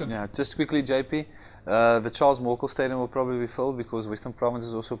there. Bronson. Yeah, just quickly, JP. The Charles Morkel Stadium will probably be filled because Western Province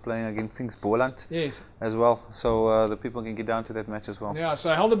is also playing against Things Boland as well. So the people can get down to that match as well. Yeah,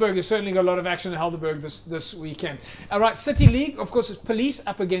 so Helderberg has certainly got a lot of action in Helderberg this weekend. All right, City League, of course, it's Police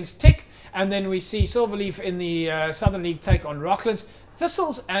up against Tech. And then we see Silverleaf in the Southern League take on Rocklands,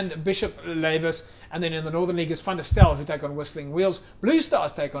 Thistles and Bishop Lavis. And then in the Northern League is Van der Stel who take on Whistling Wheels. Blue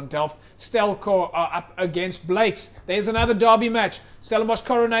Stars take on Delft. Stelkor are up against Blakes. There's another derby match. Stellenbosch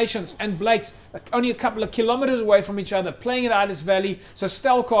Coronations and Blakes only a couple of kilometres away from each other, playing at Alice Valley. So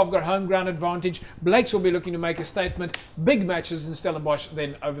Stelkor have got home ground advantage. Blakes will be looking to make a statement. Big matches in Stellenbosch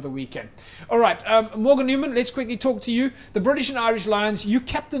then over the weekend. All right, Morgan Newman, let's quickly talk to you. The British and Irish Lions, you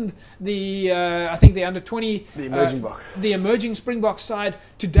captained the, I think the under-20. The emerging Bok. The emerging Springbok side.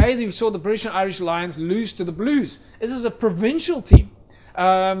 Today we saw the British and Irish Lions lose to the Blues. This is a provincial team.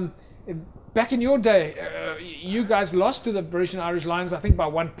 Back in your day, you guys lost to the British and Irish Lions, I think, by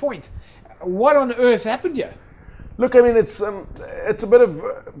 1 point. What on earth happened here? Look, I mean, it's a bit of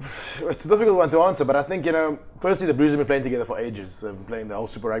it's a difficult one to answer, but I think, you know, firstly, the Blues have been playing together for ages. They've been playing the whole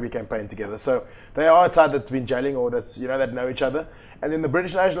Super Rugby campaign together, so they are a side that's been gelling, or that's, you know, that know each other. And then the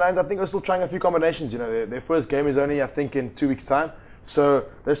British and Irish Lions, I think, are still trying a few combinations. You know, their first game is only, I think, in 2 weeks' time, so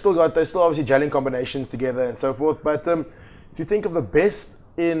they're still obviously gelling combinations together and so forth. But if you think of the best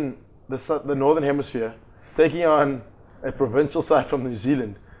in the Northern Hemisphere taking on a provincial side from New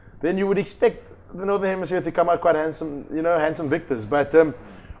Zealand, then you would expect the Northern Hemisphere to come out quite handsome, you know, handsome victors. But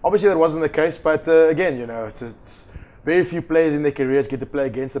obviously that wasn't the case. But again, you know, it's very few players in their careers get to play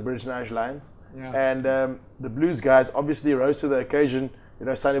against the British and Irish Lions. Yeah. And the Blues guys obviously rose to the occasion. You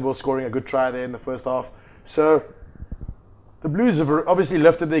know, Sunnyball scoring a good try there in the first half. So the Blues have obviously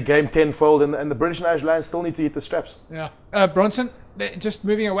lifted their game tenfold, and the British and Irish Lions still need to hit the straps. Yeah. Bronson, just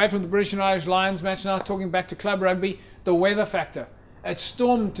moving away from the British and Irish Lions match now, talking back to club rugby, the weather factor. It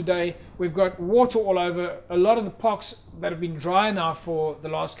stormed today. We've got water all over. A lot of the parks that have been dry now for the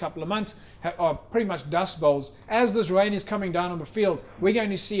last couple of months are pretty much dust bowls. As this rain is coming down on the field, we're going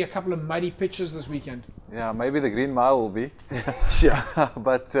to see a couple of muddy pitches this weekend. Yeah, maybe the Green Mile will be. Yeah.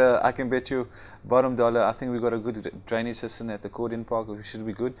 But I can bet you bottom dollar, I think we've got a good drainage system at the Cordian Park, which should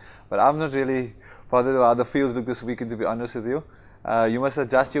be good. But I'm not really bothered about how the fields look this weekend, to be honest with you. You must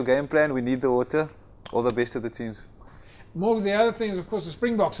adjust your game plan. We need the water. All the best to the teams. Morgs, the other thing is, of course, the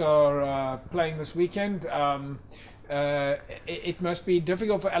Springboks are playing this weekend. It must be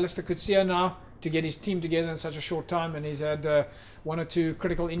difficult for Alistair Coetzee now to get his team together in such a short time, and he's had 1 or 2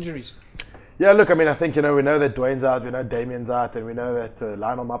 critical injuries. Yeah, look, I mean, I think, we know that Dwayne's out, we know Damien's out, and we know that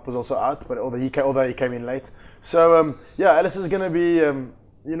Lionel Mapp was also out, but although he came in late. So, yeah, Alistair's going to be,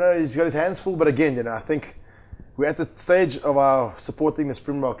 he's got his hands full, but again, I think we're at the stage of our supporting the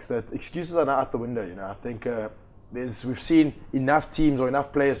Springboks that excuses are now out the window. I think we've seen enough teams or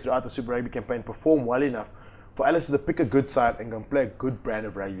enough players throughout the Super Rugby campaign perform well enough for Alistair to pick a good side and go and play a good brand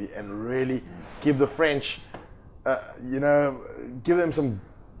of rugby and really give the French, give them some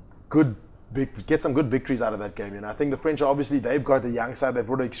good, get some good victories out of that game. I think the French, obviously, they've got a young side. They've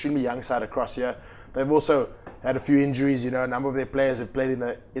brought an extremely young side across here. They've also had a few injuries. A number of their players have played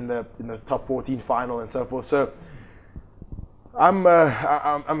in the top 14 final and so forth. So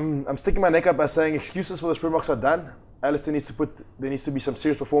I'm sticking my neck up by saying excuses for the Springboks are done. Alistair there needs to be some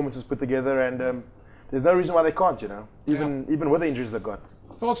serious performances put together, and there's no reason why they can't. Even with the injuries they've got.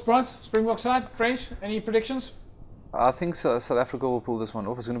 Thoughts, Bryce? Springbok side, French? Any predictions? I think South Africa will pull this one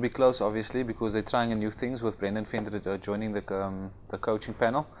off. It's going to be close, obviously, because they're trying new things with Brendan Fender joining the coaching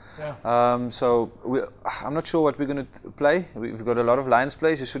panel. Yeah. I'm not sure what we're going to play. We've got a lot of Lions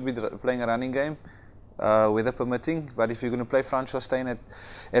plays. You should be playing a running game, weather permitting. But if you're going to play Francois Steyn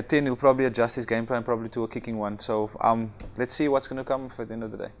at 10, he'll probably adjust his game plan probably to a kicking one. So let's see what's going to come at the end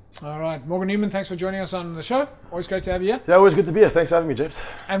of the day. All right. Morgan Newman, thanks for joining us on the show. Always great to have you here. Yeah, always good to be here. Thanks for having me, James.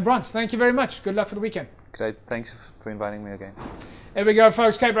 And Bronze, thank you very much. Good luck for the weekend. Great. Thanks for inviting me again. There we go,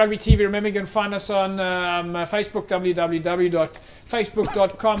 folks. Cape Rugby TV. Remember, you can find us on Facebook,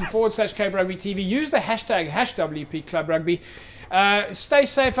 www.facebook.com/Cape Rugby TV. Use the hashtag #WP Club Rugby. Stay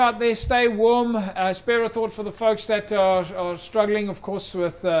safe out there. Stay warm. Spare a thought for the folks that are struggling, of course,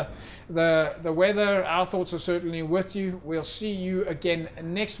 with the weather. Our thoughts are certainly with you. We'll see you again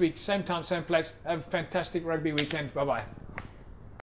next week. Same time, same place. Have a fantastic rugby weekend. Bye-bye.